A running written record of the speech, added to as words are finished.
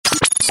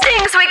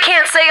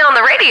Can't Say on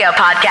the Radio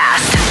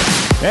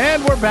podcast.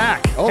 And we're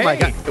back. Oh my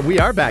God, we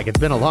are back. It's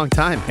been a long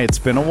time. It's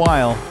been a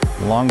while.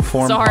 Long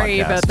form Sorry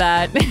podcast. about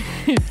that.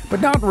 But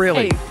not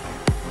really. Hey.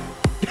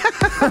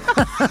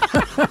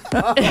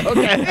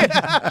 Okay.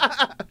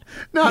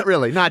 Not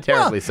really. Not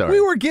terribly sorry.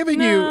 We were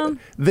giving you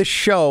the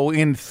show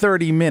in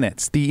 30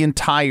 minutes, the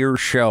entire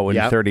show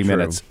in 30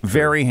 minutes.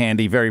 Very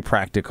handy, very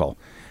practical.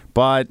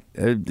 But,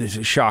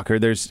 shocker,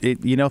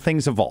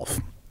 things evolve.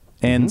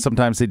 And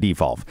sometimes they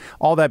devolve.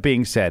 All that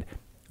being said,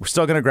 we're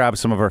still going to grab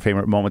some of our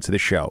favorite moments of the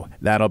show.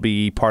 That'll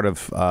be part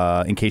of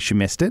In Case You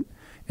Missed It.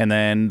 And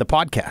then the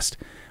podcast.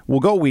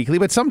 We'll go weekly,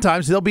 but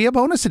sometimes there'll be a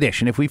bonus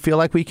edition if we feel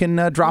like we can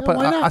drop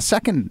a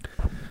second.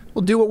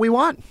 We'll do what we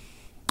want.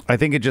 I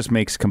think it just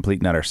makes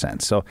complete and utter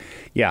sense. So,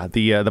 yeah,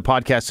 the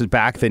podcast is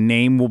back. The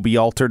name will be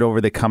altered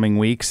over the coming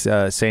weeks.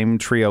 Same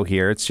trio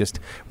here. It's just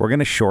we're going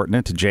to shorten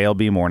it to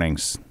JLB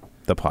Mornings,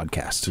 the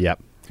podcast. Yep.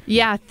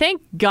 Yeah,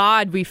 thank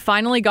God we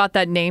finally got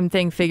that name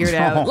thing figured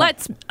out.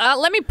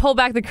 Let me pull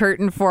back the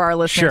curtain for our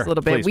listeners a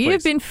little bit. We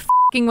have been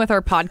f***ing with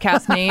our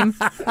podcast name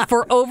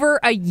for over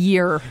a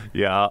year.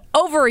 Yeah.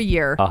 Over a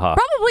year.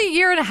 Probably a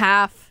year and a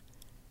half.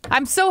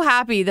 I'm so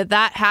happy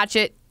that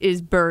hatchet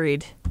is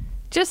buried.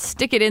 Just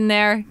stick it in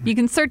there. You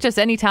can search us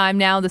anytime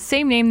now. The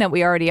same name that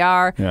we already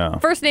are. Yeah.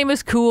 First name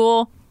was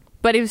cool,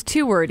 but it was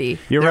too wordy.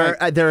 You're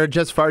right. There are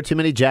just far too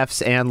many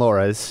Jeffs and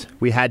Lauras.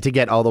 We had to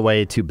get all the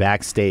way to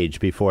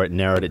backstage before it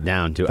narrowed it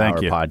down to our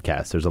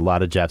podcast. There's a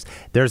lot of Jeffs.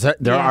 There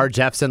are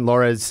Jeffs and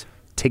Lauras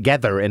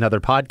together in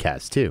other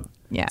podcasts, too.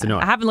 Yeah,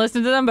 I haven't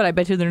listened to them, but I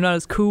bet you they're not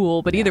as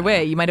cool. But either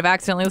way, you might have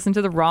accidentally listened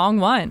to the wrong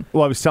one.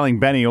 Well, I was telling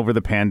Benny over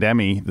the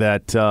pandemic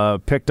that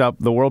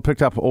the world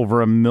picked up over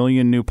 1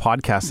 million new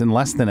podcasts in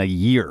less than a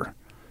year.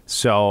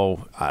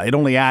 So it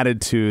only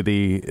added to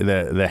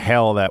the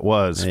hell that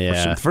was.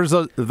 Yeah. For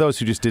those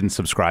who just didn't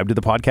subscribe to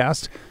the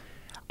podcast.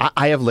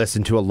 I have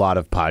listened to a lot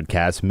of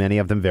podcasts, many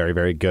of them very,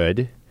 very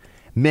good.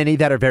 Many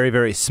that are very,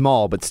 very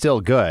small, but still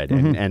good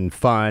and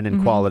fun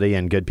and quality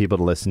and good people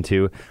to listen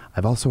to.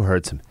 I've also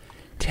heard some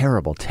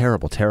terrible,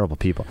 terrible, terrible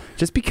people.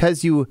 Just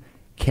because you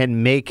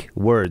can make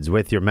words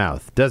with your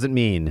mouth doesn't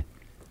mean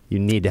you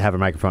need to have a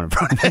microphone in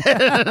front of it.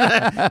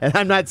 And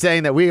I'm not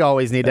saying that we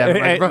always need to have a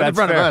microphone in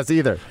front of us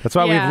either. That's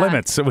why we have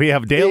limits. So we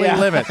have daily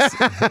limits.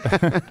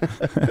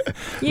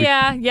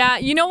 Yeah.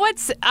 You know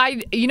what's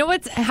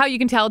how you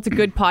can tell it's a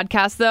good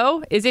podcast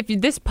though is if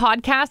this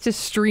podcast is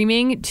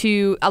streaming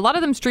to a lot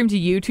of them stream to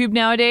YouTube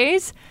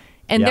nowadays,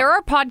 and there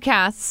are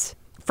podcasts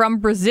from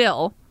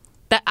Brazil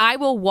that I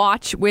will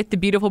watch with the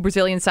beautiful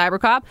Brazilian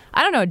cybercop.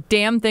 I don't know a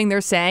damn thing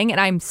they're saying,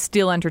 and I'm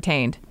still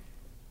entertained.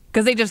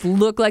 Because they just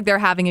look like they're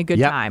having a good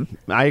time.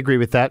 I agree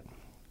with that.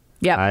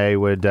 Yeah,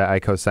 I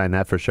co-sign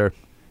that for sure.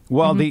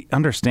 Well, the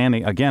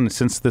understanding, again,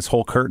 since this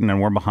whole curtain and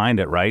we're behind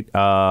it, right,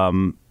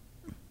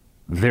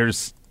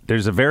 there's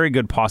a very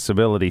good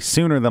possibility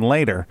sooner than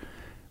later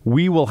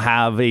we will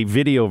have a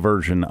video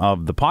version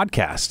of the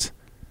podcast.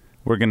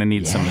 We're going to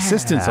need some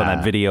assistance on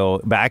that video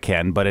back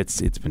end, but it's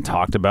been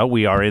talked about.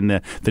 We are in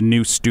the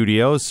new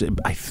studios.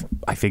 I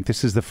think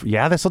this is this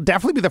will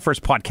definitely be the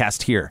first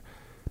podcast here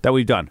that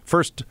we've done.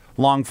 First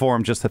long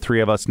form, just the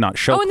three of us, not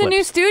show clips. In the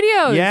new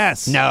studios.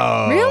 Yes.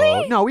 No.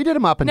 Really? No, we did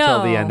them up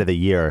until the end of the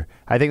year.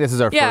 I think this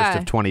is our first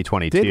of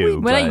 2022. Did we?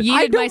 When I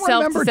yeeted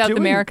myself to South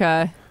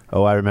America.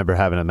 Oh, I remember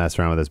having to mess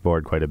around with this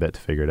board quite a bit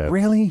to figure it out.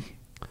 Really?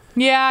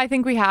 Yeah, I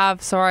think we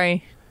have.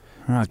 Sorry.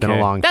 It's been a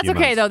long That's few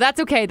okay, months. though. That's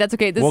okay.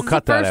 This We'll is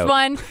cut the that first out.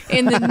 one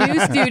in the new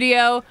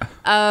studio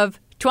of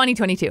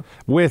 2022.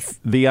 With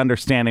the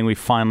understanding we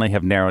finally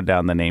have narrowed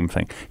down the name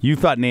thing. You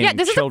thought naming Yeah,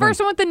 this is the first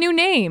one with the new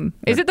name.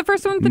 Is it the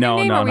first one with the new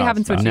name, or we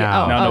haven't switched it?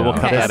 No, we'll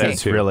cut okay. that out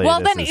It's too. really, Well,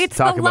 this then is- it's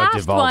talk the about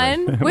last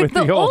devolving. one with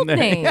the old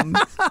name.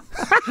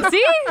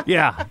 See?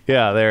 Yeah,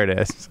 there it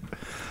is.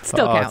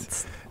 Still Oh,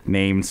 counts.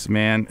 Names,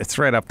 man. It's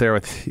right up there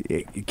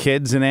with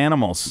kids and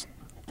animals.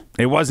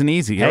 It wasn't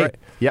easy. Hey, Right?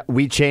 yeah,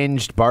 we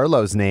changed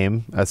Barlow's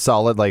name a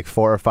solid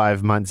 4 or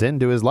 5 months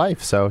into his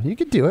life, so you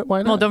could do it.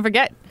 Why not? Well, don't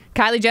forget,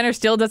 Kylie Jenner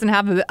still doesn't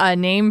have a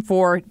name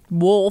for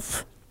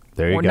Wolf.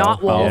 There you or go.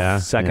 Not Wolf. Yeah,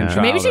 Second yeah.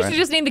 child. Maybe she right? should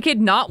just name the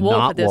kid Not Wolf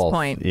Not at this Wolf.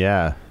 point.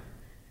 Yeah.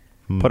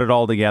 Put it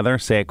all together.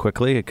 Say it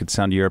quickly. It could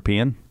sound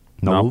European.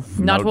 No. Wolf.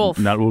 Not Wolf.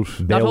 Not Wolf.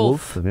 Not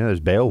Beowulf. Wolf. Yeah, there's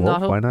Beowulf.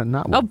 Not Why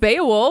not Oh, Wolf?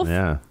 Beowulf?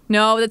 Yeah.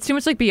 No, that's too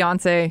much like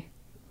Beyonce.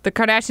 The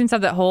Kardashians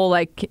have that whole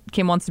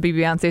Kim wants to be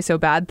Beyonce so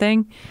bad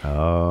thing.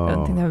 Oh. I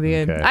don't think that would be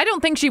good. okay. I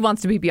don't think she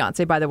wants to be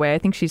Beyonce, by the way. I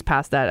think she's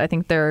past that. I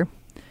think they're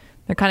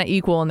kind of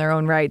equal in their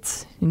own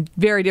rights in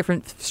very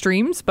different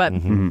streams, but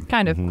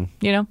kind of,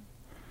 you know.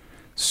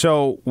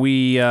 So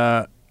we,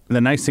 the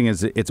nice thing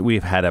is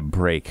we've had a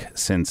break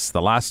since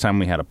the last time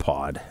we had a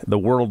pod. The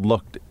world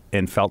looked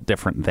and felt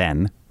different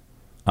then.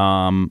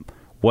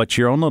 What's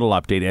your own little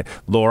update?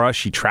 Laura,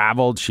 she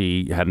traveled.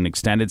 She had an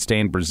extended stay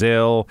in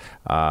Brazil.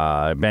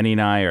 Benny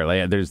and I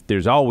are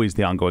there's always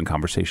the ongoing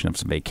conversation of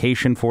some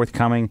vacation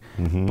forthcoming.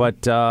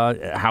 But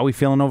how are we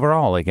feeling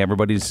overall?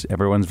 Everyone's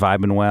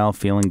vibing well,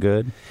 feeling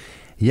good.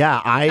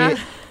 Yeah,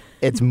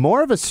 it's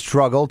more of a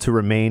struggle to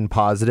remain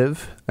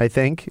positive, I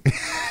think.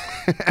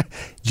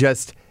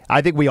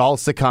 I think we all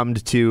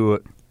succumbed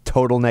to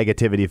total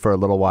negativity for a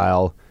little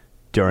while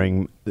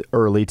during the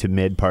early to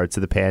mid parts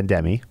of the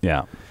pandemic.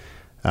 Yeah.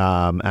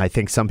 I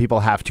think some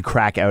people have to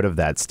crack out of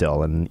that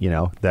still. And,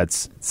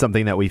 that's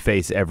something that we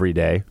face every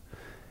day.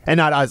 And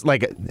not us,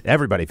 like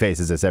everybody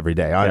faces this every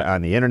day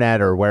on the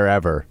internet or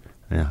wherever.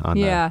 On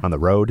the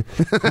road.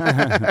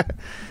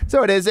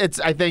 So it is.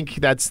 I think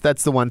that's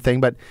the one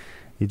thing, but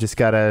you just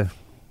gotta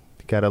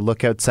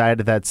look outside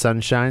of that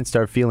sunshine,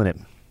 start feeling it.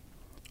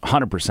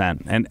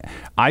 100%. And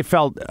I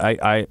felt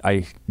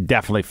I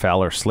definitely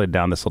fell or slid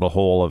down this little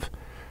hole of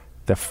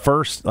the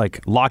first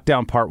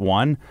lockdown part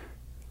 1.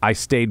 I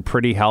stayed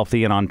pretty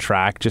healthy and on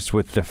track just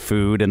with the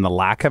food and the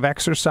lack of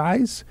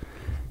exercise.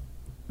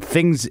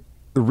 Things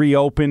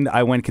reopened.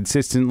 I went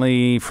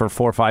consistently for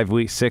 4 or 5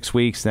 weeks, 6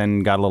 weeks,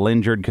 then got a little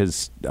injured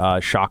because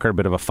shocker, a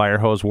bit of a fire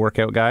hose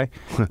workout guy.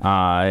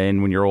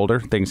 And when you're older,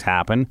 things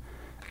happen.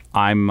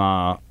 I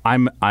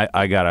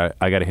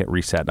gotta hit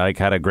reset. I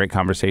had a great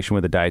conversation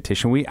with a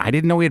dietitian. I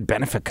didn't know we had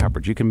benefit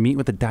coverage. You can meet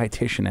with a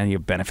dietitian and you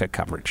have benefit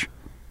coverage.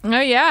 Oh,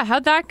 yeah.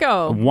 How'd that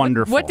go?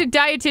 Wonderful. What did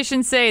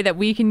dietitians say that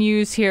we can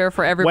use here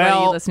for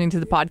everybody listening to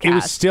the podcast? It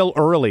was still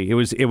early.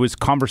 It was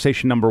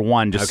conversation number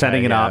 1, just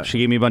setting it up. She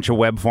gave me a bunch of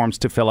web forms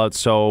to fill out.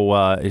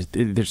 So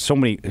there's so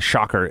many,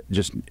 shocker,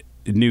 just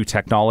new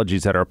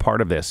technologies that are a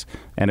part of this.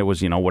 And it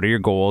was, what are your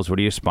goals? What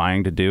are you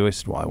aspiring to do? I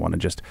said, well, I want to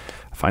just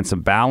find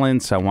some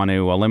balance. I want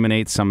to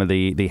eliminate some of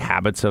the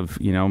habits of,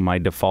 my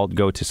default,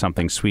 go to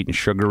something sweet and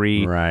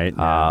sugary. Right.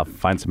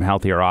 Find some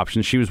healthier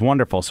options. She was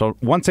wonderful. So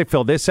once I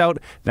fill this out,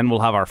 then we'll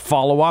have our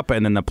follow-up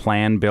and then the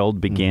plan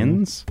build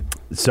begins.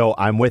 Mm-hmm. So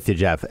I'm with you,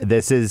 Jeff.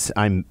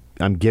 I'm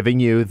giving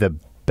you the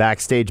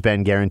Backstage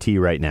Ben guarantee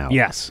right now.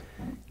 Yes.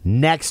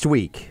 Next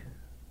week.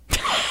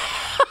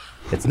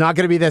 It's not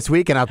going to be this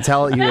week, and I'll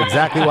tell you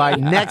exactly why.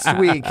 Next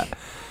week,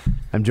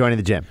 I'm joining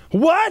the gym.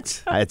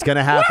 What? It's going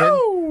to happen.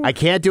 Woo! I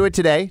can't do it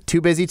today.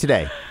 Too busy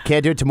today.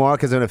 Can't do it tomorrow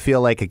because I'm going to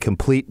feel like a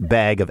complete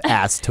bag of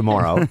ass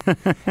tomorrow.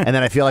 And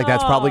then I feel like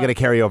that's probably going to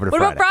carry over to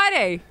Friday. What about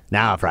Friday?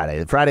 No,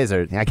 Friday. Fridays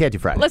are... I can't do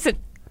Friday. Listen,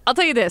 I'll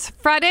tell you this.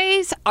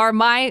 Fridays are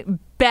my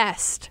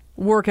best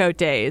workout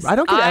days. I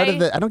don't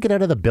get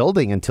out of the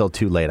building until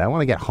too late. I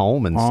want to get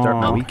home and start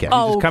my weekend.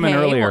 Just come in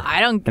earlier.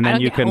 Well, and then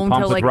you can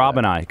pump with Rob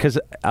and I. Because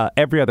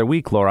every other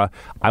week, Laura,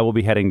 I will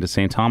be heading to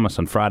St. Thomas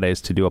on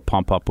Fridays to do a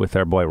pump up with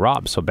our boy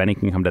Rob. So Benny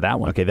can come to that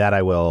one. Okay, that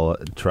I will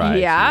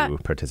try to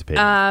participate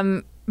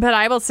in. But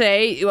I will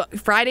say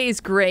Friday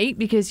is great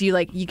because you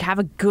have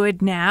a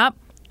good nap.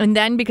 And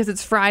then because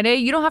it's Friday,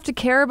 you don't have to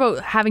care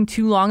about having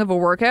too long of a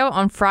workout.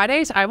 On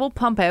Fridays, I will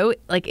pump out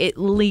at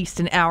least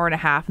an hour and a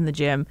half in the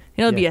gym.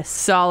 It'll be a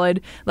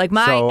solid,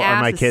 my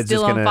ass is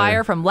still on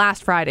fire from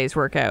last Friday's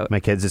workout. My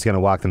kids just going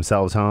to walk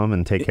themselves home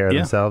and take care of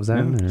themselves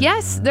then?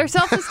 Yes, they're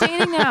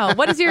self-sustaining now.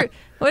 What'd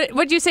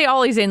you say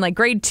Ollie's in,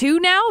 grade 2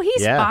 now?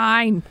 He's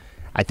fine.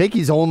 I think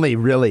he's only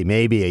really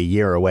maybe a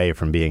year away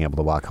from being able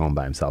to walk home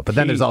by himself. But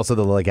then there's also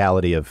the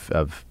legality of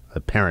a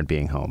parent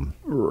being home.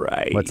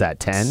 Right. What's that,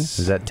 10?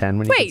 Is that 10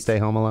 when you can stay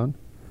home alone?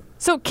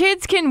 So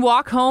kids can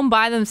walk home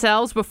by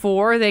themselves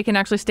before they can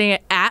actually stay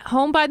at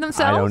home by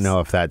themselves? I don't know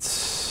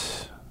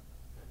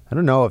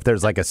if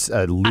there's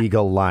a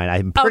legal line.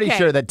 I'm pretty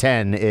sure that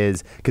 10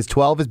 is, because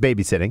 12 is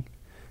babysitting.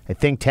 I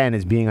think 10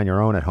 is being on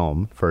your own at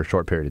home for a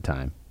short period of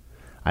time.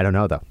 I don't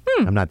know, though.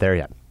 I'm not there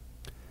yet.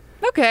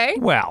 Okay.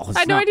 Well, I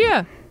had no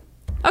idea.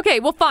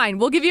 Okay, well, fine.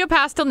 We'll give you a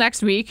pass till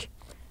next week.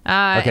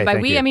 By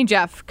we, I mean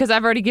Jeff, because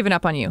I've already given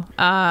up on you.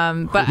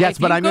 But yes,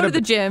 but I'm going to the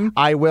gym.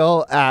 I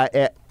will.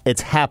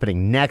 It's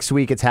happening next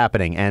week. It's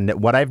happening, and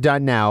what I've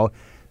done now,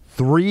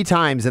 3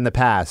 times in the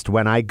past,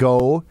 when I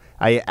go,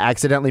 I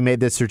accidentally made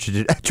this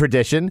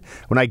tradition.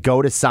 When I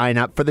go to sign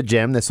up for the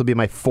gym, this will be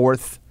my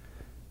 4th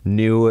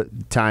new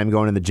time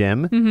going to the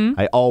gym. Mm-hmm.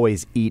 I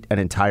always eat an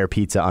entire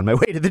pizza on my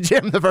way to the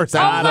gym the first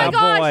time. Oh my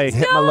gosh,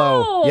 hit my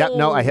low. Yep,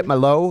 no, I hit my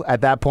low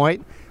at that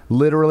point.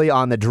 Literally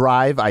on the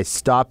drive, I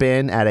stop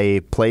in at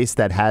a place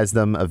that has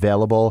them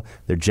available.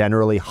 They're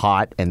generally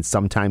hot and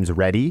sometimes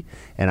ready.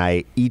 And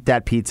I eat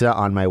that pizza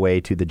on my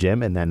way to the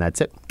gym, and then that's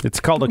it. It's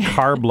called a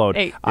carb load.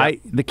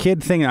 The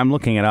kid thing, I'm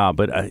looking it up,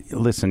 but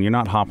listen, you're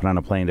not hopping on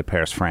a plane to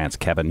Paris, France,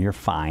 Kevin. You're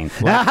fine.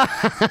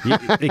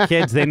 The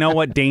kids, they know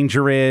what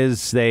danger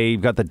is. They've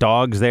got the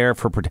dogs there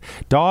for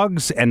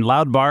dogs and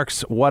loud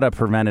barks. What a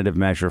preventative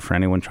measure for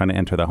anyone trying to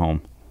enter the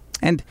home.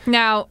 And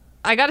now,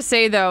 I got to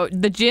say, though,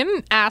 the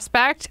gym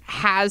aspect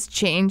has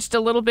changed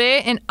a little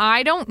bit, and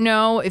I don't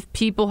know if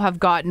people have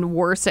gotten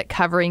worse at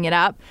covering it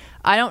up.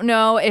 I don't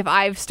know if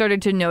I've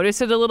started to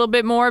notice it a little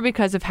bit more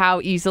because of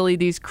how easily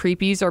these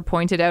creepies are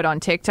pointed out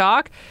on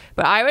TikTok.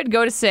 But I would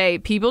go to say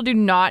people do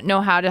not know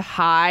how to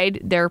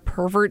hide their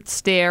pervert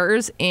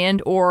stares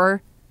and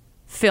or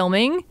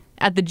filming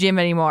at the gym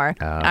anymore.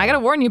 I got to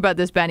warn you about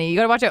this, Benny. You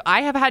got to watch out. I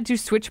have had to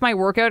switch my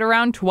workout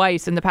around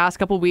twice in the past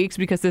couple weeks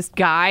because this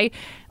guy,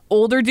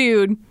 older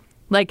dude,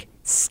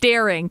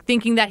 staring,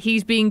 thinking that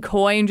he's being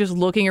coy and just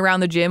looking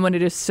around the gym when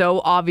it is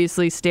so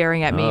obviously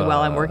staring at me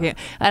while I'm working.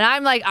 And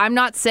I'm like, I'm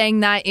not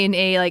saying that in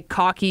a like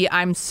cocky,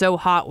 I'm so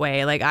hot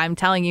way. Like, I'm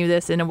telling you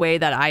this in a way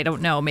that I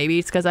don't know. Maybe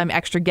it's because I'm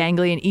extra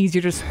gangly and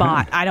easier to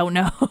spot. I don't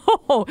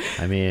know.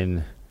 I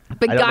mean,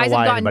 but I don't guys know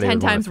why have gotten anybody 10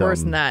 would wanna times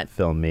worse than that.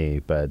 Film me,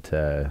 but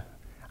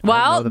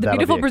Well, the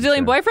beautiful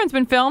Brazilian boyfriend's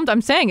been filmed.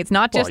 I'm saying it's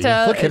not just look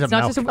at him it's not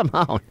now. just a Come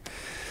on.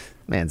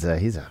 Man's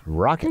he's a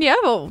rocket. Yeah,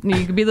 well,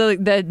 you could be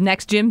the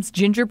next Jim's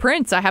Ginger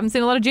Prince. I haven't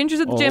seen a lot of gingers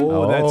at the gym.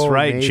 Oh, that's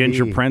right. maybe.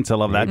 Ginger Prince. I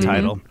love that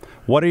title.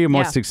 What are you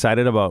most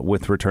excited about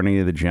with returning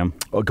to the gym?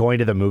 Oh, going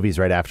to the movies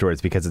right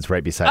afterwards because it's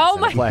right beside Oh,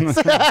 the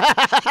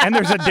Cineplex. And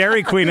there's a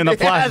Dairy Queen in the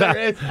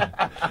plaza.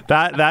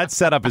 That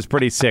setup is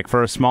pretty sick.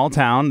 For a small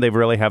town, they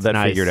really have that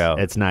figured out.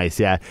 It's nice,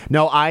 yeah.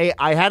 No, I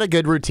had a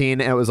good routine,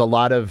 and it was a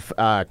lot of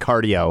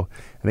cardio.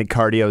 I think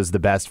cardio is the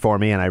best for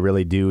me, and I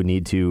really do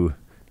need to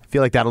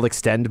feel like that'll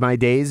extend my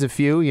days a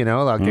few,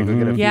 I'll get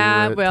a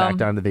few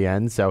tacked onto the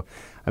end. So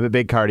I'm a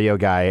big cardio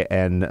guy,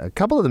 and a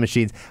couple of the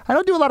machines. I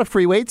don't do a lot of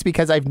free weights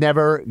because I've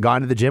never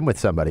gone to the gym with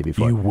somebody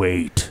before. You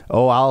wait.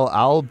 Oh,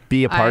 I'll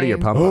be a part of your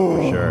pump up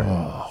for sure.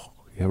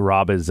 Yeah,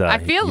 Rob is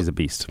he's a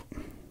beast.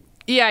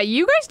 Yeah,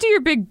 you guys do your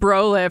big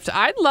bro lift.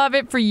 I'd love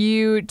it for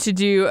you to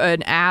do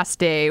an ass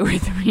day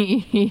with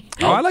me.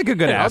 Oh, I like a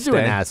good ass I'll do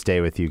day. an ass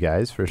day with you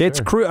guys for sure.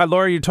 It's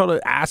Laura, you told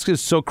us ass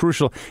is so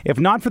crucial. If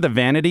not for the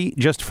vanity,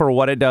 just for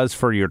what it does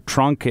for your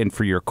trunk and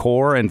for your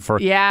core and for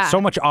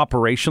so much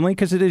operationally,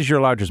 because it is your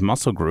largest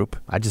muscle group.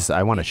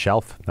 I want a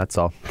shelf. That's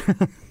all.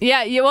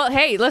 Yeah, well,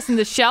 hey, listen,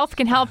 the shelf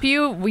can help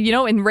you,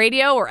 in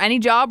radio or any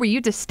job where you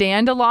have to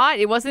stand a lot.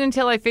 It wasn't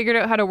until I figured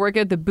out how to work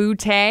out the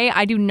butte.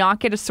 I do not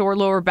get a sore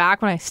lower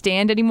back when I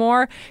stand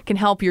anymore. Can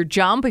help your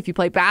jump if you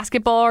play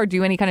basketball or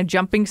do any kind of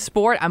jumping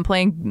sport. I'm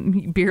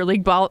playing beer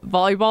league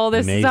volleyball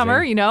this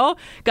summer,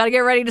 Got to get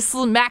ready to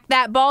smack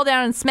that ball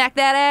down and smack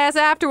that ass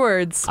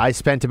afterwards. I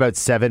spent about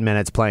 7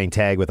 minutes playing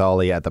tag with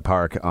Ollie at the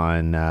park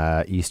on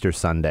Easter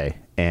Sunday,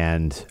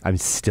 and I'm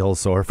still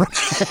sore from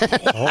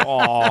it.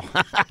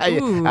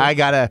 I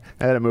gotta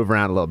move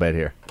around a little bit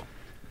here.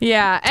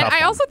 Yeah, and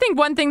I also think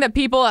one thing that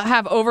people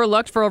have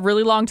overlooked for a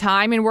really long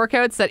time in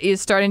workouts that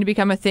is starting to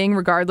become a thing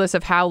regardless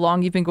of how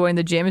long you've been going to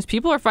the gym is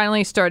people are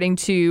finally starting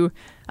to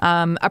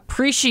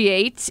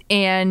appreciate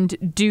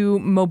and do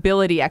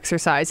mobility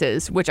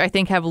exercises, which I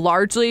think have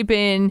largely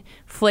been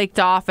flaked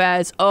off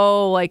as,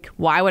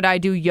 why would I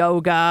do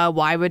yoga?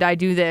 Why would I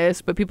do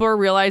this? But people are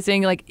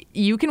realizing,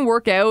 you can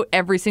work out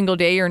every single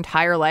day your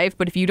entire life,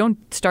 but if you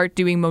don't start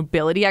doing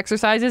mobility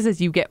exercises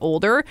as you get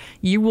older,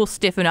 you will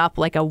stiffen up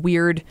like a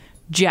weird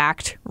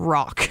jacked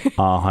rock.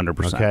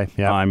 100%. Okay,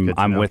 yeah,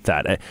 I'm with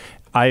that.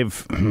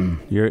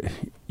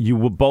 You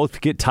will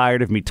both get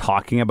tired of me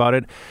talking about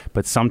it,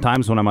 but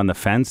sometimes when I'm on the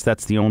fence,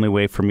 that's the only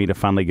way for me to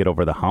finally get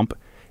over the hump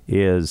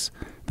is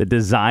the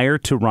desire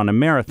to run a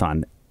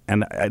marathon.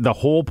 And the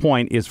whole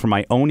point is for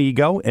my own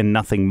ego and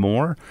nothing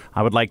more.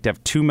 I would like to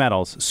have 2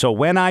 medals. So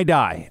when I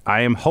die,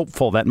 I am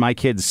hopeful that my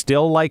kids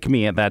still like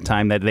me at that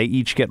time, that they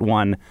each get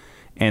 1.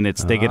 And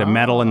they get a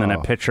medal and then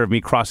a picture of me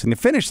crossing the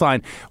finish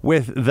line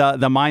with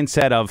the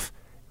mindset of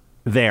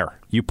there.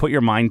 You put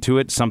your mind to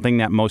it, something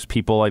that most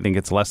people, I think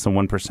it's less than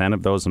 1%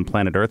 of those on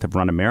planet Earth have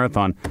run a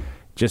marathon.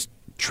 Just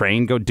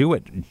train, go do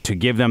it. To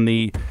give them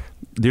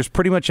there's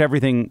pretty much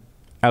everything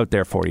out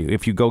there for you.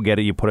 If you go get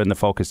it, you put in the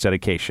focus,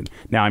 dedication.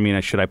 Now,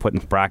 should I put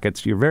in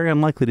brackets, you're very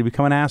unlikely to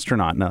become an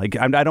astronaut. Now, I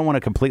don't want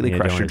to completely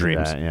crush your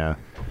dreams. Yeah.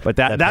 But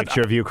that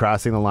picture of you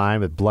crossing the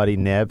line with bloody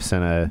nips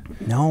and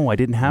No, I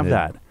didn't have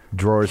that.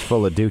 Drawers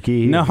full of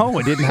Dookie. No,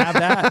 I didn't have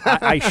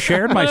that. I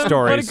shared my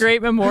stories. What a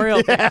great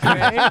memorial picture,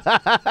 right?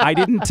 I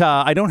didn't.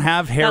 I don't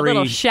have Harry. That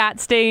little shat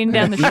stain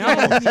down the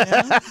shoulder.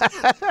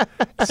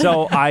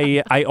 So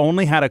I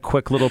only had a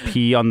quick little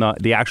pee on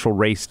the actual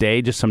race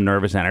day, just some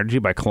nervous energy.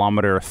 By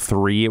kilometer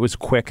 3, it was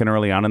quick and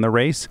early on in the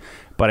race.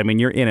 But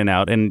you're in and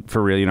out, and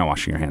for real, you're not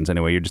washing your hands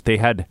anyway. They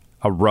had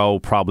a row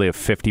probably of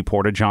 50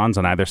 porta-johns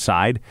on either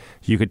side.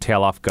 You could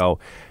tail off, go.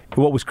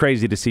 What was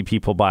crazy to see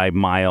people by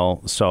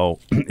mile, so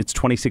it's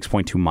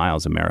 26.2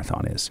 miles a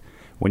marathon is.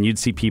 When you'd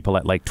see people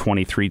at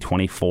 23,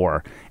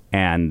 24,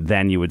 and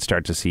then you would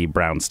start to see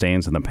brown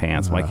stains in the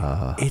pants.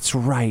 It's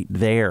right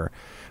there.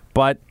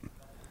 But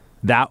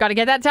that... Got to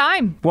get that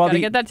time.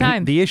 Get that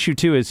time. The issue,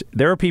 too, is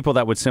there are people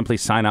that would simply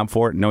sign up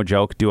for it, no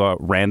joke, do a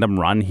random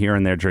run here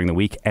and there during the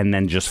week, and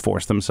then just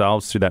force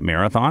themselves through that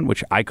marathon,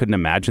 which I couldn't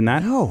imagine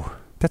that. No.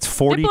 That's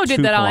 42 Diplo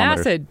did that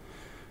kilometers. on acid.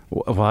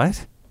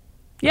 What?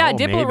 Yeah, Oh,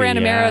 Diplo maybe, ran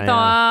a yeah,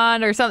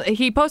 marathon or something.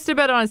 He posted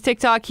about it on his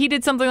TikTok. He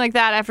did something like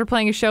that after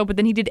playing a show, but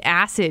then he did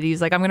acid.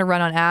 He's like, I'm going to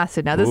run on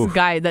acid. Now, this is a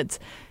guy that's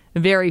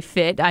very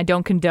fit. I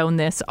don't condone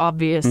this,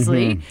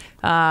 obviously.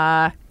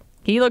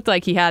 He looked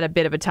like he had a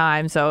bit of a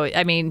time. So,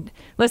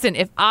 listen,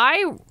 if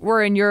I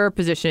were in your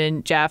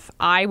position, Jeff,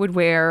 I would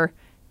wear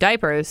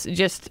diapers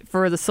just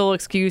for the sole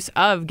excuse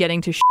of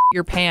getting to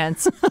your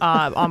pants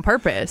on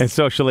purpose. And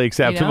socially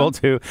acceptable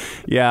too.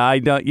 Yeah, I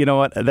don't. You know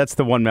what? That's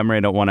the one memory I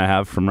don't want to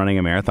have from running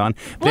a marathon.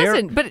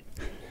 Listen, but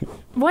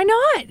Why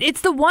not?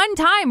 It's the one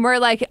time where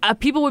like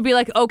people would be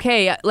like,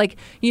 okay, like,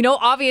 you know,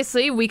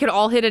 obviously we could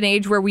all hit an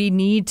age where we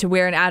need to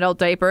wear an adult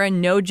diaper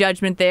and no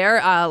judgment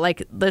there.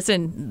 Like,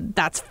 listen,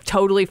 that's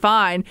totally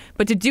fine.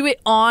 But to do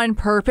it on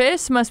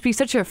purpose must be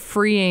such a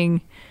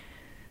freeing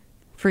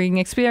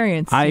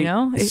experience, you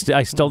know?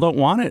 I still don't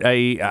want it.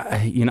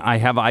 I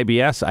have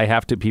IBS. I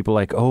have to, people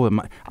like,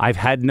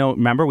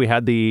 remember we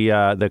had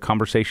the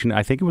conversation,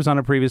 I think it was on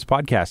a previous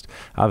podcast,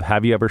 of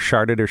have you ever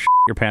sharted or shit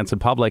your pants in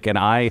public? And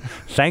I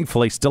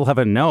thankfully still have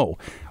a no.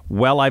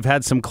 Well, I've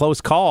had some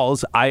close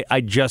calls. I'm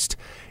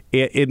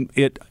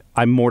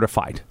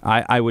mortified.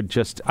 I would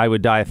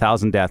die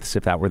 1,000 deaths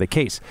if that were the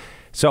case.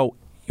 So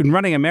in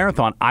running a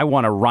marathon, I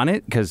want to run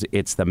it because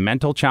it's the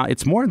mental challenge.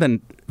 It's more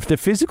than the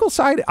physical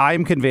side.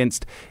 I'm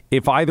convinced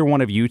if either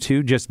one of you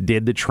two just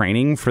did the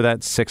training for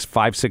that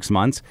 6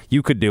 months,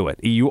 you could do it.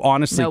 You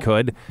honestly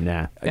could.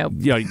 Nah. Nope.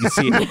 You know, you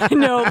see,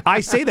 No.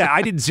 I say that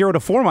I did 0 to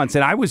 4 months,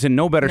 and I was in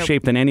no better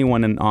shape than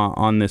anyone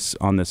on this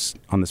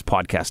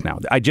podcast now.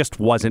 I just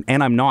wasn't,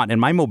 and I'm not.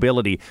 And my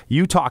mobility.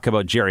 You talk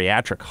about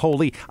geriatric.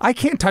 Holy, I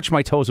can't touch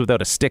my toes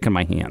without a stick in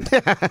my hand.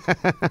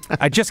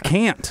 I just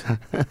can't.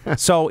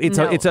 So it's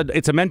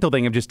a mental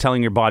thing of just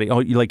telling your body,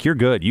 you're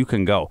good, you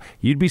can go.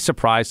 You'd be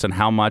surprised on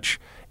how much.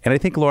 And I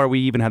think, Laura, we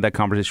even had that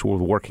conversation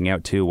with working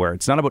out too, where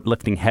it's not about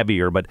lifting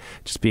heavier, but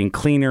just being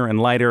cleaner and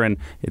lighter. And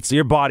it's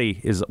your body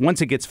is,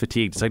 once it gets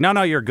fatigued, it's like,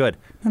 no, you're good.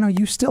 No,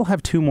 you still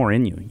have 2 more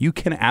in you. You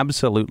can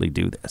absolutely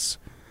do this.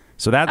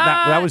 So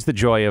that was the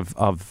joy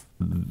of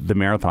the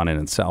marathon in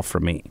itself for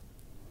me.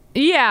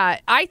 Yeah,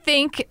 I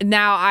think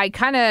now I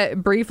kind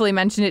of briefly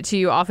mentioned it to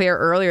you off air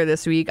earlier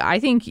this week. I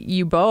think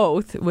you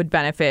both would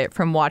benefit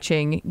from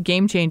watching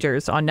Game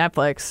Changers on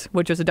Netflix,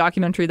 which was a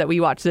documentary that we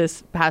watched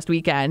this past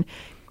weekend.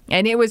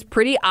 And it was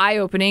pretty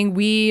eye-opening.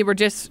 We were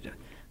just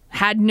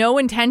had no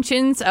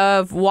intentions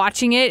of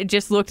watching it. It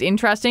just looked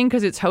interesting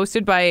because it's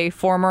hosted by a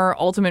former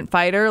Ultimate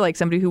Fighter, like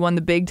somebody who won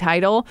the big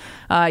title,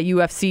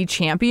 UFC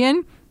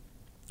champion.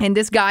 And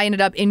this guy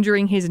ended up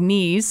injuring his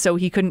knees, so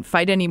he couldn't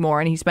fight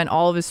anymore. And he spent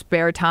all of his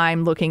spare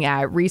time looking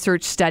at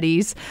research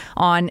studies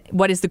on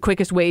what is the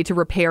quickest way to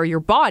repair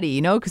your body,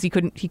 you know, because he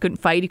couldn't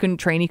fight, he couldn't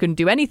train, he couldn't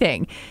do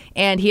anything.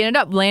 And he ended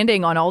up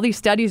landing on all these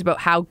studies about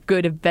how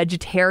good a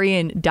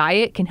vegetarian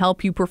diet can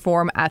help you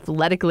perform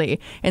athletically.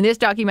 And this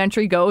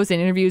documentary goes and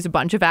interviews a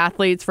bunch of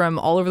athletes from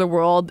all over the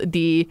world.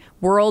 The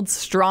world's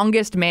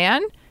strongest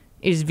man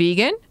is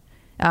vegan.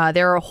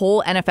 There are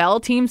whole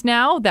NFL teams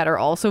now that are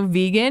also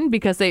vegan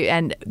because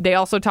they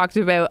also talked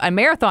about a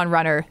marathon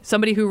runner,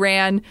 somebody who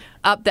ran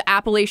up the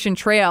Appalachian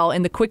Trail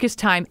in the quickest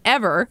time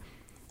ever.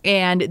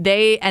 And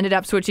they ended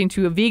up switching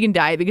to a vegan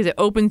diet because it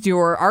opens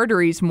your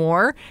arteries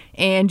more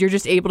and you're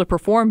just able to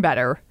perform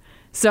better.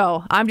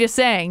 So I'm just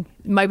saying,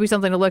 it might be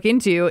something to look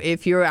into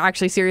if you're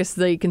actually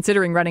seriously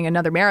considering running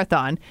another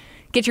marathon.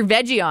 Get your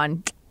veggie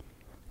on.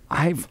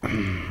 I've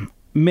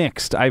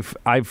mixed.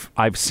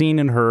 I've seen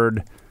and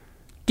heard.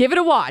 Give it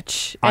a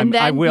watch. And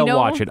then, I will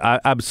watch it.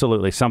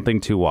 Absolutely. Something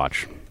to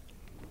watch.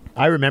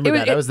 I remember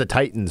that. That was the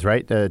Titans,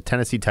 right? The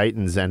Tennessee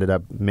Titans ended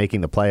up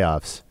making the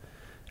playoffs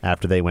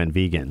after they went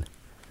vegan.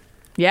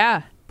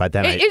 Yeah. But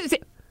then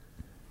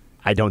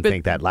I don't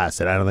think that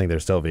lasted. I don't think they're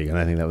still vegan.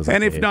 I think that was like,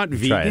 and if not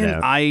vegan,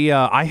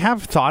 I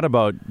have thought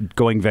about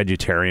going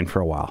vegetarian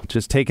for a while.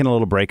 Just taking a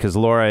little break because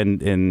Laura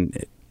and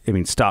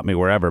stop me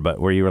wherever, but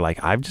where you were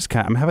like,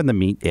 I'm having the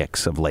meat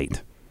icks of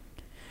late.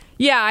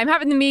 Yeah, I'm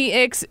having the meat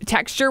icks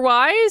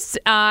texture-wise,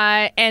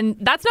 and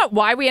that's not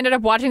why we ended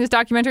up watching this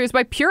documentary. It's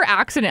by pure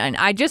accident.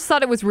 I just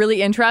thought it was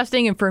really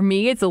interesting, and for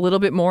me, it's a little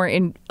bit more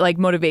in like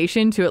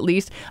motivation to at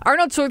least.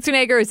 Arnold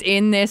Schwarzenegger is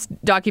in this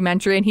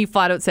documentary, and he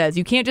flat out says,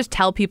 you can't just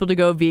tell people to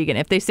go vegan.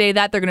 If they say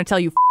that, they're going to tell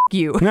you, F***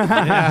 you.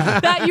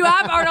 That you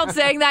have Arnold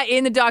saying that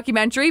in the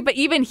documentary, but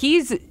even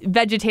he's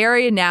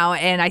vegetarian now,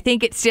 and I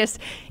think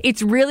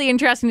it's really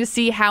interesting to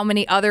see how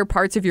many other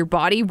parts of your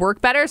body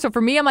work better. So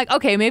for me, I'm like,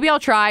 okay, maybe I'll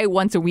try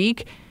once a week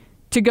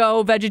to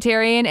go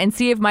vegetarian and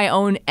see if my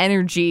own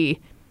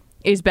energy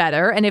is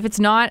better. And if it's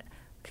not,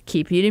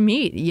 keep eating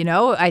meat. You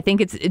know, I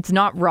think it's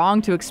not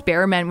wrong to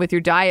experiment with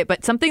your diet.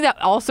 But something that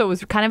also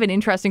was kind of an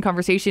interesting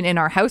conversation in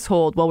our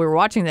household while we were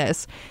watching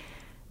this,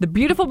 the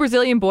beautiful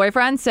Brazilian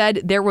boyfriend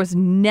said there was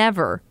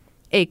never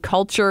a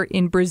culture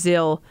in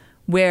Brazil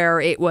where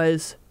it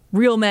was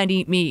real men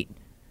eat meat.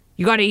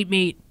 You got to eat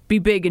meat. Be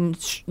big and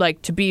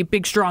to be a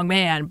big, strong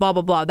man, blah,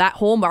 blah, blah. That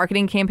whole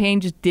marketing campaign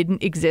just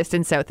didn't exist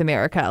in South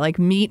America. Like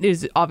meat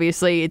is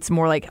obviously, it's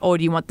more like, oh,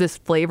 do you want this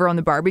flavor on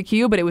the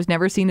barbecue? But it was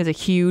never seen as a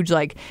huge,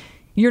 like,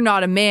 you're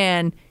not a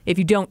man if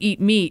you don't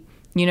eat meat,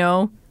 you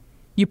know?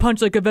 You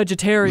punch like a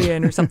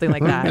vegetarian or something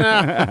like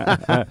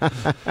that.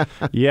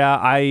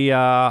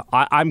 Yeah,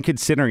 I'm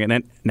considering it.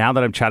 And now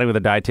that I'm chatting with a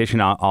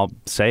dietitian, I'll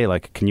say,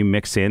 like, can you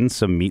mix in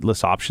some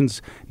meatless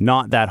options?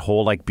 Not that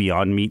whole, like,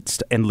 Beyond Meat.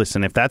 And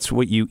listen, if that's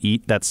what you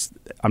eat,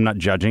 I'm not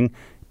judging.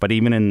 But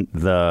even in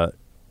the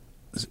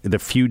the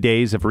few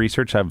days of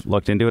research I've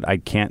looked into it, I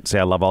can't say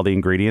I love all the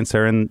ingredients that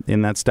are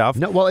in that stuff.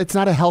 No, well, it's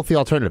not a healthy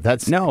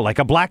alternative. No, like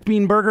a black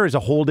bean burger is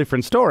a whole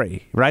different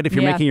story, right? If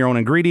you're making your own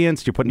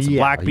ingredients, you're putting some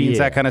black beans,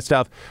 that kind of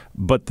stuff.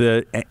 But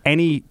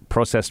any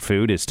processed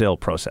food is still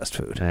processed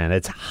food. And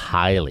it's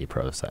highly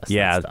processed.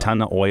 Yeah, a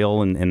ton of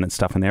oil and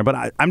stuff in there.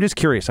 But I'm just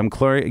curious. I'm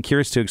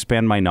curious to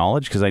expand my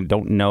knowledge because I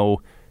don't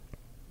know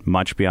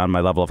much beyond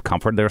my level of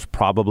comfort. There's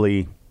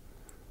probably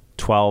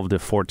 12 to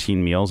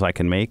 14 meals I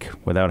can make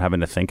without having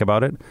to think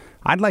about it.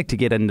 I'd like to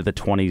get into the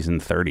 20s and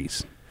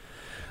 30s.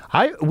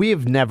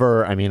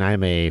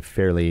 I'm a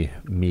fairly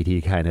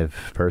meaty kind of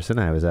person.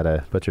 I was at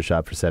a butcher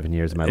shop for 7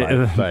 years of my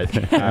life, but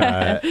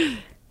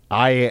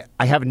I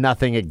have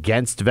nothing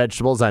against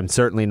vegetables. I'm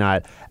certainly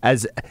not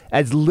as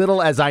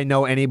little as I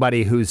know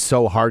anybody who's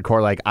so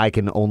hardcore, like I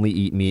can only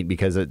eat meat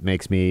because it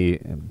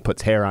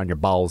puts hair on your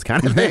balls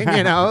kind of thing,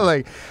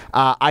 like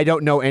I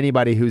don't know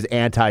anybody who's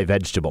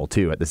anti-vegetable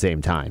too at the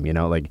same time,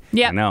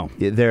 yeah, no,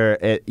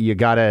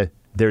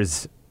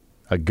 there's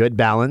a good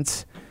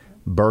balance.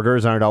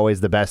 Burgers aren't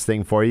always the best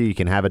thing for you. You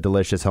can have a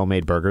delicious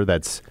homemade burger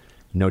that's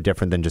no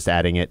different than just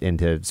adding it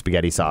into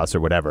spaghetti sauce or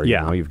whatever.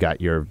 Yeah. You've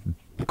got your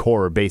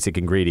core basic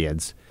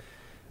ingredients,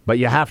 but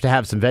you have to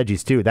have some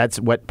veggies too. That's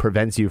what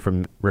prevents you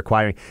from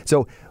requiring.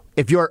 So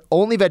if you're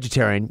only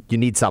vegetarian, you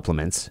need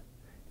supplements.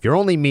 If you're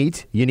only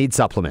meat, you need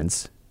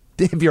supplements.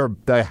 If you're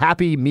the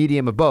happy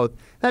medium of both,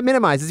 that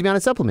minimizes the amount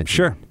of supplements.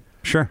 Sure.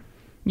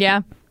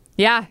 Yeah.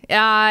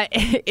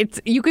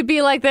 You could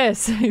be like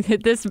this.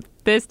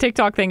 This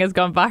TikTok thing has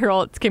gone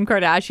viral. It's Kim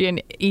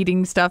Kardashian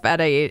eating stuff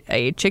at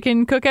a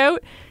chicken cookout,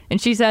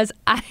 and she says,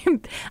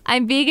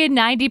 "I'm vegan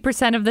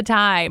 90% of the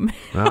time."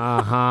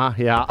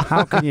 Yeah.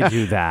 How can you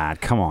do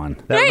that? Come on.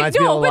 That reminds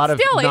me of a lot of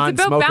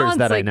non-smokers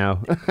that I know.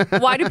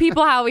 Why do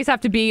people always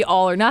have to be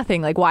all or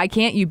nothing? Like, why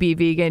can't you be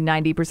vegan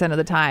 90% of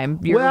the time?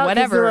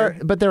 Whatever.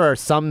 But there are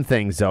some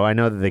things, though. I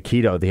know that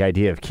the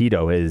idea of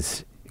keto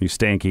is you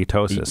stay in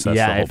ketosis. That's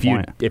the whole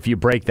point. If you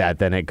break that,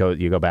 then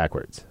you go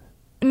backwards.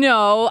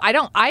 No,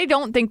 I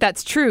don't think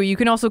that's true. You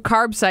can also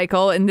carb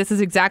cycle, and this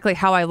is exactly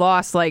how I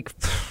lost like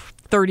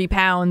 30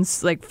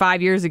 pounds like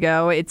 5 years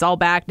ago. It's all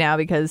back now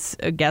because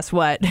guess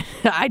what?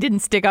 I didn't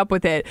stick up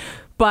with it.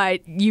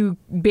 But you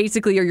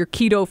basically are your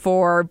keto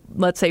for,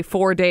 let's say,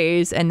 4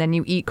 days, and then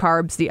you eat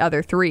carbs the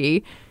other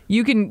 3.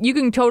 You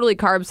can totally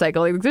carb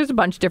cycle. Like, there's a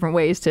bunch of different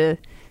ways to.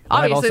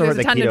 Obviously, there's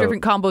a ton of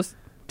different combos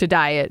to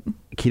diet.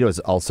 Keto has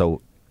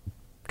also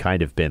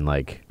kind of been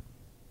like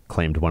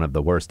claimed one of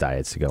the worst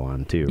diets to go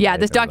on too. Yeah, right?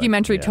 this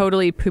documentary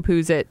totally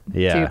poo-poos it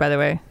too, by the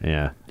way.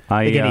 Yeah.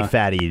 Any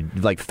fatty,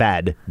 like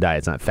fad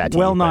diets, not fatty.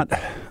 Well, not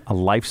a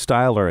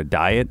lifestyle or a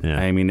diet. Yeah.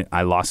 I mean,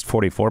 I lost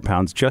 44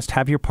 pounds. Just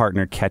have your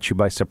partner catch you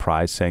by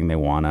surprise saying they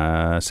want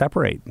to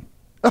separate.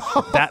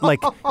 That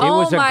it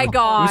was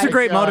a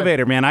great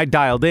motivator, man. I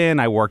dialed in,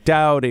 I worked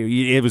out.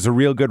 It was a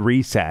real good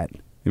reset.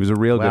 It was a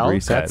real good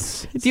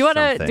reset. Do you want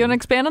to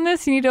expand on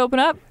this? You need to open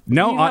up.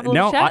 No.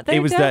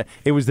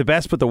 It was the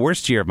best but the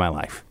worst year of my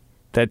life.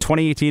 That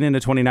 2018 into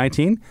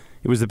 2019,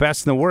 it was the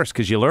best and the worst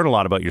because you learn a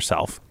lot about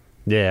yourself.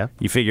 Yeah.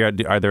 You figure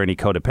out, are there any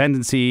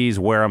codependencies?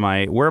 Where are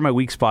my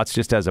weak spots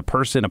just as a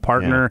person, a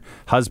partner,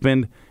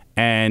 husband?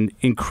 And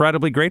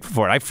incredibly grateful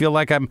for it. I feel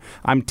like I'm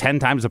 10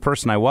 times the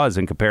person I was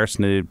in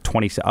comparison to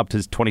up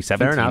to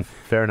 2017.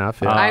 Fair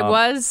enough. Yeah. I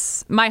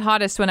was my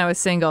hottest when I was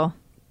single.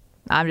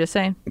 I'm just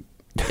saying.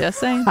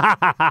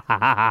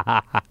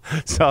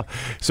 So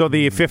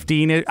the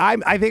 15,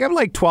 I think I'm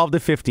like 12 to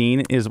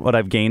 15 is what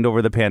I've gained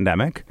over the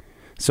pandemic.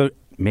 So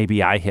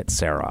maybe I hit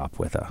Sarah up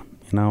with you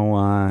know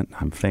what?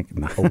 I'm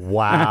thinking.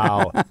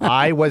 Wow.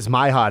 I was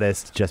my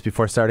hottest just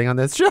before starting on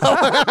this show.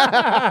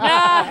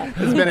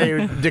 It's been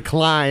a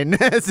decline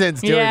since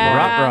doing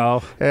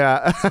Ruh-roh.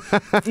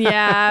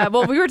 Yeah.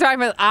 Well, we were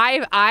talking about,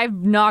 I've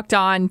knocked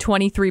on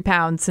 23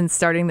 pounds since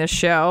starting this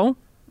show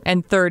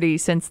and 30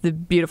 since the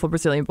beautiful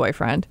Brazilian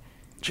boyfriend.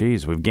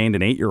 Jeez, we've gained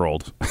an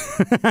 8-year-old.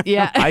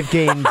 Yeah. I've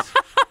gained,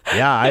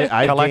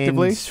 I've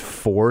collectively gained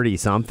 40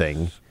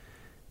 something.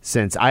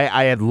 Since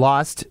I had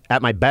lost,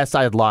 at my best,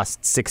 I had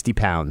lost 60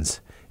 pounds.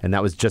 And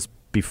that was just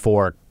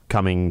before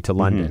coming to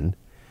London.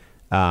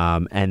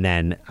 And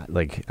then,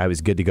 like, I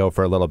was good to go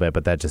for a little bit,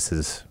 but that just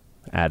is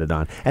added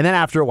on. And then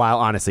after a while,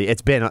 honestly,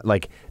 it's been,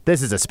 like,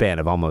 this is a span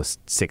of almost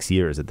 6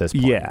 years at this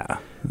point. Yeah.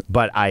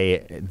 But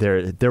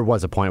there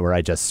was a point where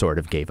I just sort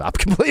of gave up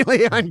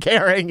completely on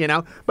caring,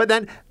 But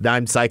then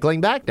I'm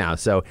cycling back now.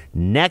 So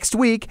next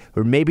week,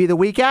 or maybe the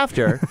week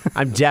after,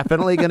 I'm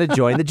definitely going to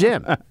join the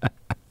gym.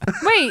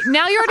 Wait,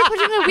 now you're already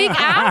putting the week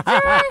after?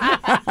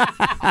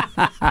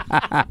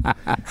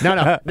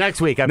 No, next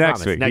week. I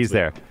next promise. Week, he's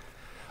there.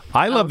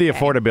 I love the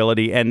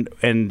affordability, and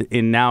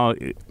now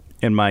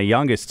in my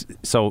youngest,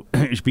 so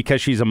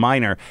because she's a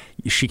minor,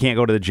 she can't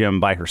go to the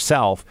gym by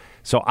herself.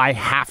 So I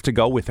have to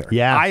go with her.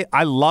 Yeah.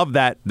 I love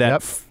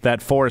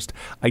that forest.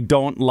 I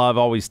don't love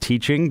always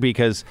teaching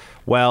because,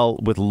 well,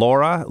 with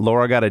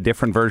Laura got a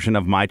different version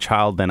of my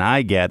child than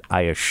I get,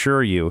 I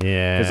assure you.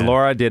 Yeah. Because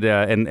Laura did,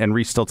 and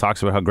Reese still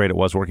talks about how great it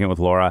was working with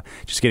Laura,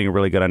 just getting a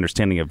really good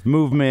understanding of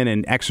movement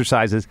and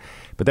exercises.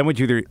 But then with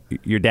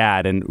your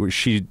dad, and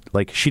she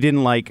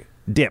didn't like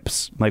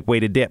dips, like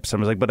weighted dips. I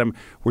was like, but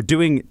we're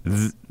doing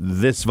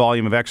this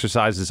volume of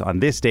exercises on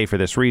this day for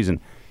this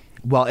reason.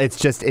 Well, it's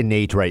just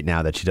innate right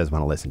now that she doesn't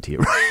want to listen to you.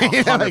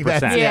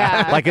 100%.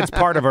 Yeah. Like it's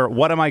part of her.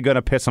 What am I going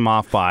to piss him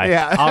off by?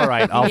 Yeah. All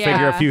right, I'll Yeah.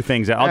 figure a few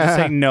things out. I'll just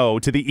say no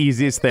to the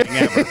easiest thing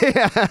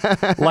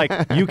ever. Like,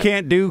 you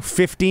can't do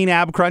 15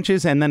 ab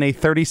crunches and then a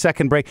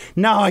 30-second break.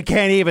 No, I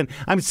can't even.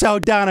 I'm so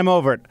done. I'm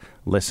over it.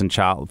 Listen,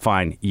 child,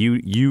 fine.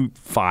 You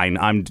fine.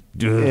 I'm.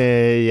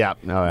 Yeah.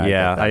 No,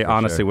 I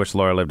honestly wish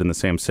Laura lived in the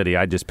same city.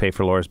 I'd just pay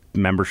for Laura's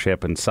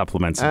membership and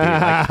supplements. And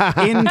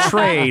be like, in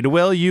trade,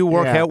 will you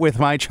work out with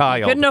my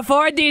child? Couldn't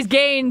afford these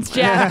gains,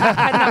 Jeff.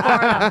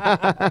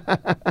 Couldn't afford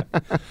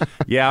them.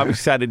 Yeah, I'm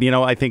excited.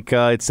 I think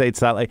it's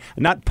that like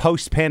not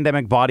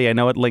post-pandemic body. I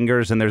know it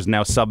lingers and there's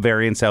now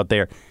subvariants out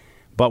there,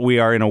 but we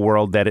are in a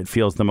world that it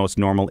feels the most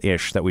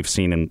normal-ish that we've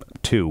seen in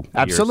 2 years.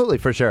 Absolutely,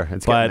 for sure.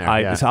 It's But there,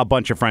 I saw a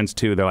bunch of friends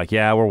too. They're like,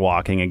 "Yeah, we're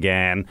walking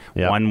again."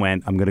 Yep. One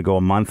went, "I'm going to go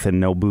a month and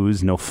no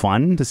booze, no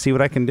fun to see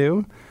what I can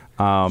do."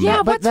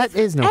 Yeah, but that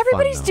is no fun,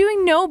 everybody's though.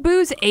 doing no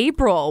booze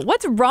April.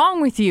 What's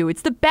wrong with you?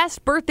 It's the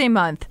best birthday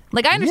month.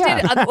 Like, I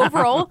understand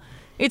overall,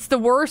 it's the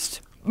worst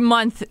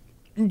month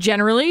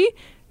generally,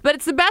 but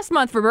it's the best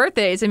month for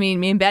birthdays. I mean,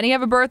 me and Benny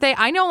have a birthday.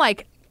 I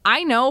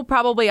know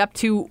probably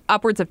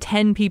upwards of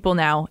 10 people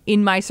now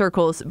in my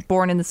circles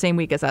born in the same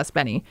week as us,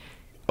 Benny.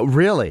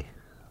 Really?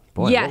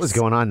 Boy, Yes. what was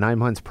going on 9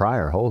 months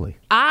prior? Holy.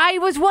 I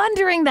was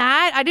wondering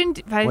that. I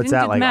didn't What's do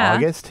that, the like math.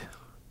 August?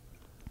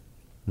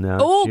 No.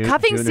 Oh, June-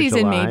 cuffing June or season,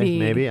 July, maybe.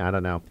 Maybe? I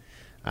don't know.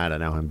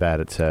 I'm bad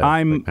at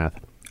I'm- quick math.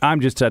 I'm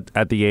just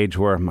at the age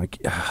where I'm like,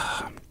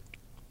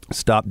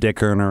 stop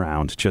dickering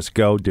around. Just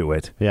go do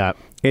it. Yeah.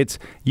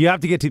 You have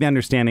to get to the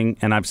understanding,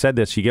 and I've said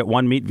this, you get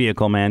one meat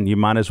vehicle, man, you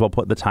might as well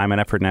put the time and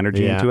effort and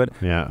energy Yeah, into it.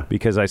 yeah.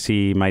 Because I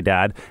see my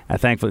dad,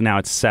 thankfully now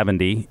it's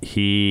 70.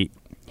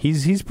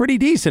 He's pretty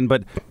decent,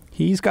 but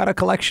he's got a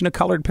collection of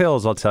colored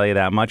pills, I'll tell you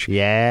that much.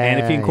 Yeah, And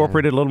if he yeah.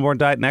 incorporated a little more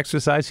diet and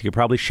exercise, he could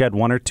probably shed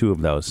 1 or 2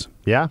 of those.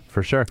 Yeah,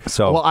 for sure.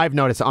 So- well, I've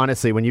noticed,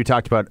 honestly, when you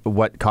talked about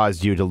what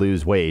caused you to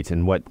lose weight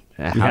and how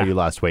Yeah. you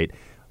lost weight,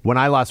 when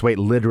I lost weight,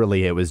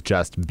 literally, it was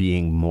just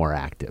being more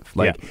active.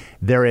 Like,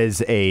 there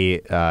is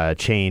a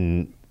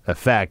chain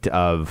effect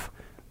of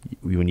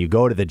when you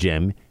go to the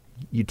gym,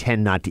 you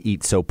tend not to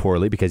eat so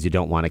poorly because you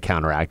don't want to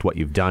counteract what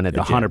you've done at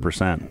the gym.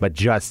 100%. But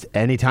just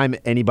anytime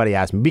anybody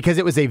asked me, because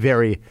it was a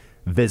very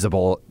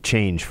visible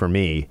change for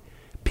me,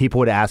 people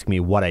would ask me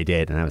what I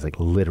did, and I was like,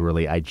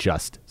 literally, I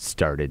just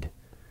started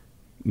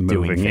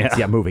doing Moving, things.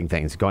 yeah. Moving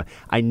things.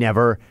 I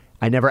never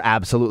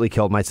absolutely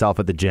killed myself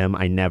at the gym.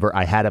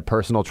 I had a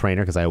personal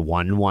trainer because I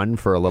won one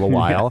for a little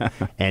while,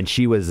 and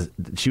she was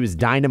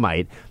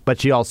dynamite. But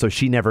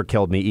she never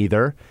killed me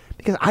either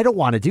because I don't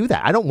want to do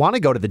that. I don't want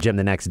to go to the gym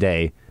the next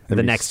day, or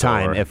the be next sore.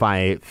 time if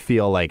I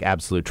feel like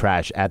absolute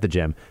trash at the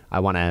gym. I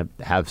want to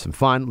have some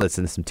fun,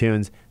 listen to some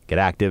tunes, get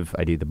active.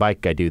 I do the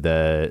bike. I do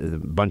the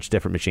bunch of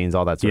different machines,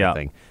 all that sort of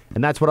thing.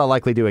 And that's what I'll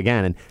likely do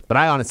again. But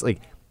I honestly,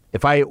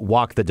 if I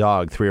walk the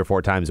dog 3 or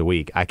 4 times a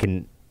week, I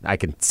can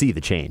see the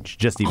change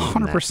just even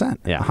from that. 100%.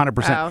 Yeah.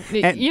 100%. Wow.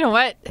 And- You know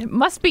what? It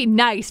must be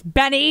nice,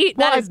 Benny.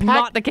 Well, That is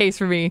not the case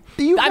for me.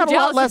 You've I'm got a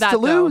jealous lot of less that, to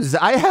though. lose.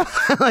 I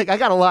have I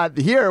got a lot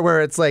here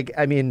where it's like,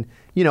 I mean,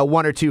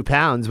 1 or 2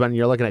 pounds when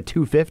you're looking at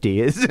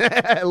 250 is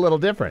a little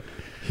different.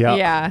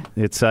 Yeah.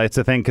 It's a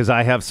thing because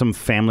I have some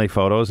family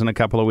photos in a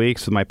couple of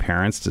weeks with my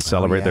parents to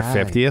celebrate their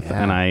 50th,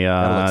 yeah. and I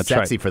Gotta look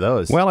sexy tried, for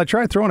those. Well, I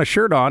tried throwing a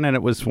shirt on, and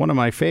it was one of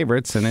my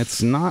favorites, and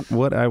it's not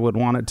what I would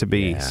want it to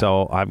be. Yeah.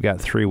 So I've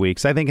got 3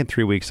 weeks. I think in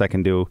 3 weeks I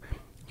can do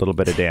a little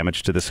bit of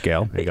damage to the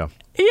scale. There you go.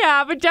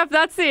 Yeah, but Jeff,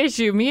 that's the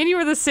issue. Me and you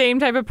are the same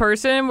type of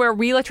person where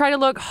we try to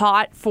look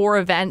hot for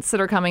events that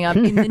are coming up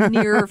in the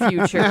near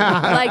future.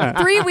 Like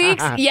 3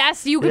 weeks,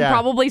 yes, you can Yeah.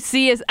 probably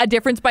see a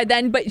difference by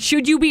then, but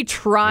should you be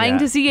trying Yeah,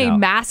 to see a no.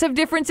 massive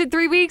difference in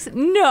 3 weeks?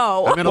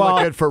 No. I'm going to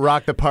look good for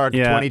Rock the Park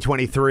Yeah.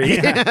 2023.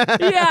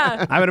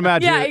 Yeah. I would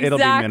imagine Yeah, it'll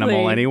be minimal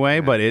exactly. anyway,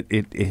 but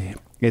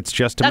it's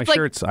just in That's my like-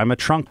 shirts. I'm a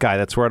trunk guy.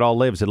 That's where it all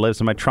lives. It lives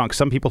in my trunk.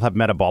 Some people have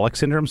metabolic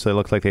syndrome, so they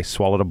look like they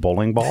swallowed a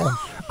bowling ball.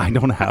 I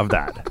don't have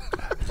that.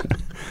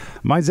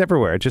 Mine's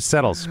everywhere. It just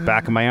settles.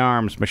 Back of my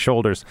arms, my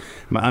shoulders,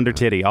 my under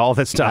titty, all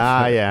that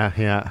stuff.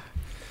 Yeah.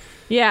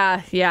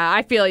 Yeah,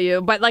 I feel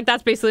you. But like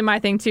that's basically my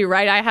thing too,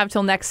 right? I have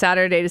till next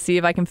Saturday to see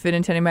if I can fit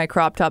into any of my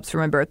crop tops for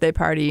my birthday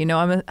party.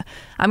 I'm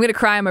gonna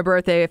cry on my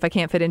birthday if I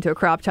can't fit into a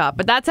crop top.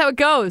 But that's how it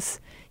goes.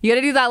 You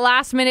gotta do that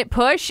last minute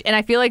push, and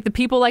I feel like the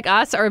people like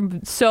us are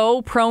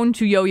so prone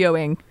to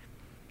yo-yoing.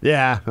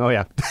 Yeah. Oh,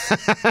 yeah.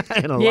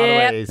 In a lot of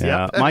ways.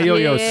 Yeah, Yep. my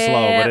yo-yo's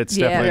slow, but it's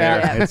definitely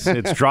Yeah. there.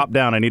 It's dropped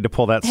down. I need to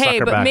pull that Hey,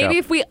 sucker but back maybe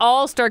up. if we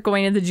all start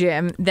going to the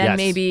gym, then Yes.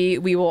 maybe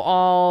we will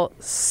all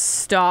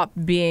stop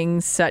being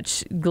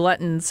such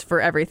gluttons for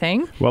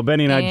everything. Well,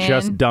 Benny and I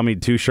just And-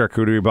 dummied 2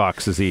 charcuterie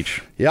boxes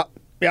each. Yep.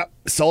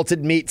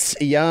 Salted meats.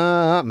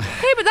 Yum.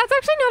 Hey, but that's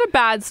actually not a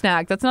bad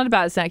snack. That's not a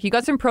bad snack. You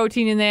got some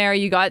protein in there.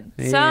 You got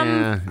some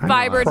Yeah, I know.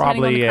 fiber depending on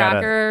Probably the at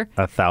cracker.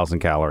 1,000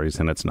 calories,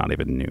 and it's not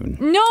even noon.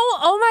 No,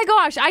 oh my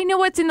gosh, I know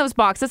what's in those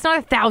boxes. That's not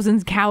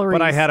 1,000 calories.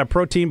 But I had a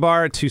protein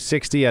bar at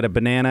 260, had a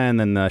banana, and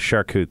then the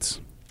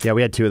charcutes. Yeah,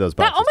 we had 2 of those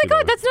boxes. Oh my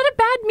god, together. that's not a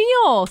bad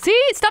meal.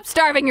 See, stop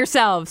starving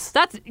yourselves.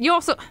 That's you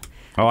also.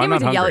 Oh, I I'm can't wait not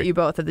to yell hungry. at you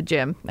both at the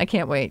gym. I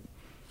can't wait.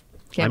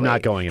 Can't I'm wait.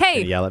 not going. It's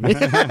Hey, gonna yell at me.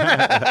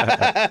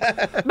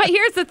 but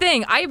here's the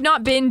thing: I have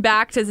not been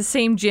back to the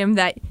same gym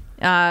that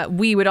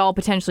we would all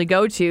potentially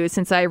go to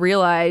since I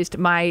realized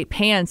my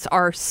pants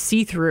are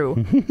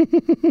see-through.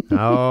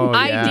 Oh,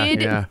 I yeah,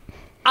 did. yeah.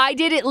 I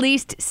did at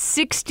least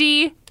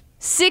 60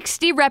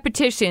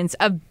 repetitions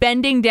of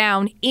bending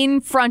down in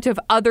front of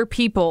other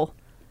people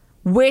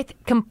with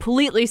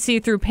completely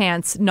see-through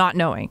pants, not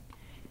knowing.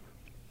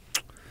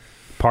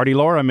 Party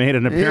Laura made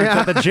an appearance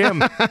at the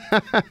gym.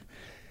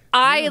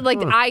 I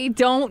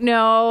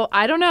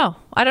don't know.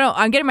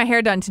 I'm getting my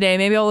hair done today.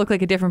 Maybe I'll look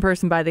like a different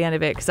person by the end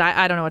of it because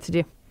I don't know what to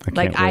do. can't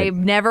wait. I've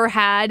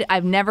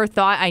never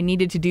thought I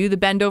needed to do the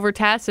bend over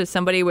test as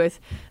somebody with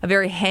a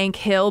very Hank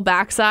Hill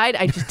backside.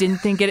 I just didn't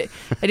think it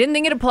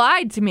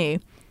applied to me.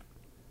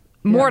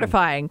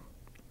 Mortifying.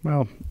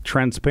 Well,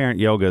 transparent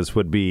yogas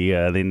would be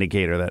the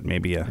indicator that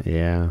maybe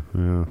Yeah.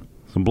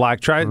 some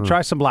black.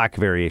 Try some black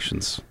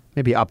variations.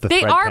 Maybe up the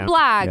They thread are count.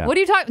 black. Yeah. What are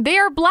you talking? They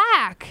are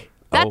black.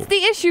 That's Oh.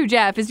 the issue,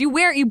 Jeff. Is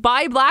you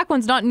buy black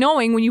ones not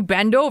knowing when you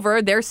bend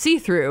over they're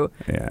see-through.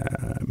 Yeah,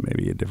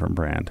 maybe a different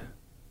brand.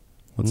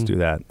 Let's do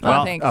that.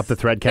 Oh, thanks. up the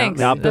thread count.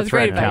 Thanks. Up the That's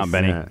great thread count,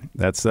 advice. Benny. Yeah.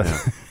 That's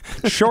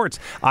the shorts.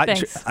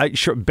 Thanks.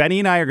 Benny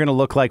and I are going to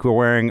look like we're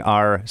wearing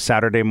our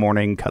Saturday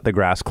morning cut the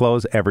grass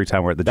clothes every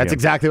time we're at the gym. That's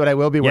exactly what I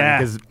will be wearing Yeah.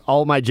 because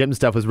all my gym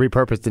stuff was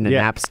repurposed into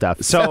nap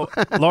stuff. So,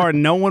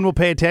 Lauren, no one will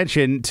pay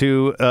attention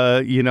to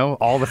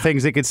all the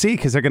things they can see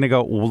because they're going to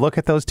go, well, look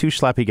at those 2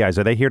 schleppy guys.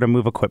 Are they here to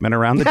move equipment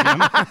around the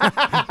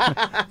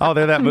gym? Oh,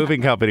 they're that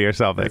moving company or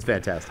something. It's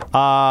fantastic.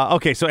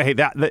 Okay, so hey,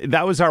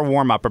 that was our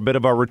warm up, a bit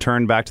of our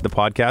return back to the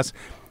podcast.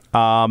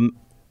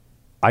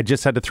 I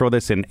just had to throw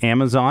this in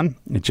Amazon.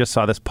 I just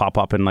saw this pop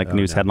up in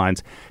news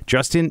headlines.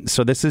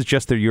 So this is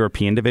just their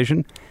European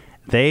division.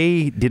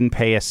 They didn't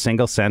pay a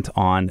single cent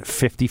on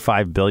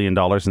 $55 billion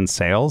in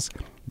sales.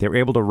 They were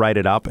able to write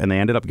it up, and they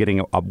ended up getting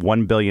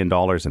 $1 billion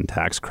in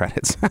tax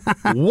credits.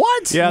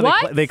 What? Yeah,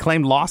 What? they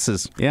claimed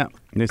losses. Yeah,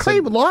 they said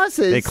Claim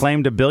losses. They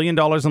claimed $1 billion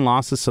in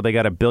losses, so they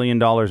got $1 billion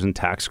in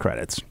tax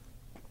credits.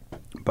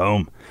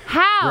 Boom.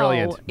 How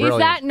Brilliant, is brilliant.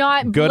 that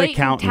not Good blatant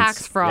accountants.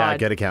 tax fraud? Yeah,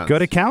 good account.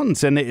 Good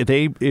accountants, and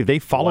they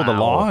follow the Wow.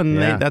 law, and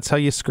Yeah. that's how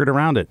you skirt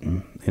around it.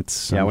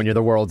 It's Yeah, when you're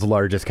the world's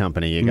largest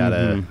company, you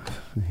gotta.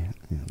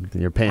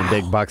 You're paying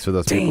big bucks for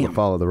those people to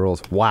follow the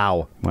rules.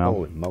 Wow. well,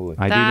 Holy moly.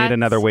 I do That's- need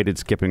another weighted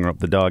skipping rope.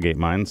 The dog ate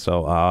mine,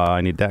 so I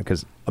need that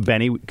because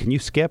Benny, can you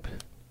skip?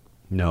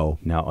 No.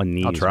 No, a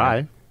knees. I'll try.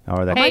 Right?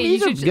 Or that Hey, My you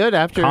knees are should- good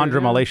after.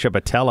 chondromalacia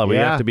patella. We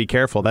Yeah. have to be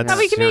careful. That's Now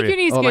we can make your serious.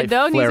 knees Oh, it good might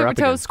though. Knees flare over up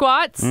toe again.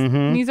 squats,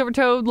 Mm-hmm. knees over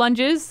toe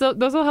lunges.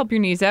 Those will help your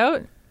knees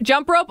out.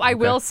 Jump rope, I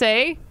will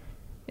say,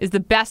 is the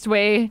best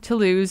way to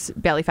lose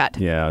belly fat.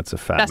 Yeah, it's a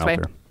fat Best way.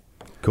 melter.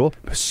 Cool.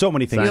 So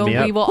many things. Sign me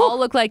up. We will all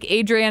look like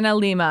Adriana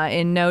Lima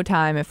in no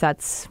time if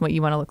that's what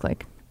you want to look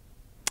like.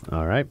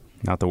 All right.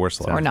 Not the worst.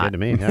 Or Lauren. not. Good to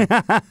me.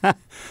 Yeah.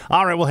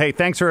 All right. Well, hey,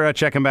 thanks for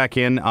checking back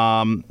in.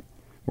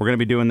 We're going to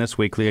be doing this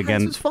weekly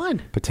again. This is fun.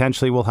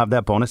 Potentially, we'll have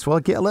that bonus. Well,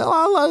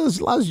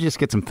 let's just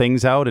get some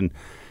things out, and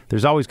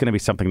there's always going to be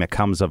something that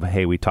comes of,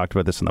 hey, we talked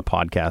about this in the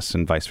podcast,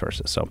 and vice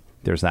versa. So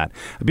there's that.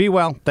 Be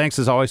well. Thanks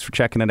as always for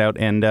checking it out,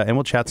 and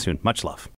we'll chat soon. Much love.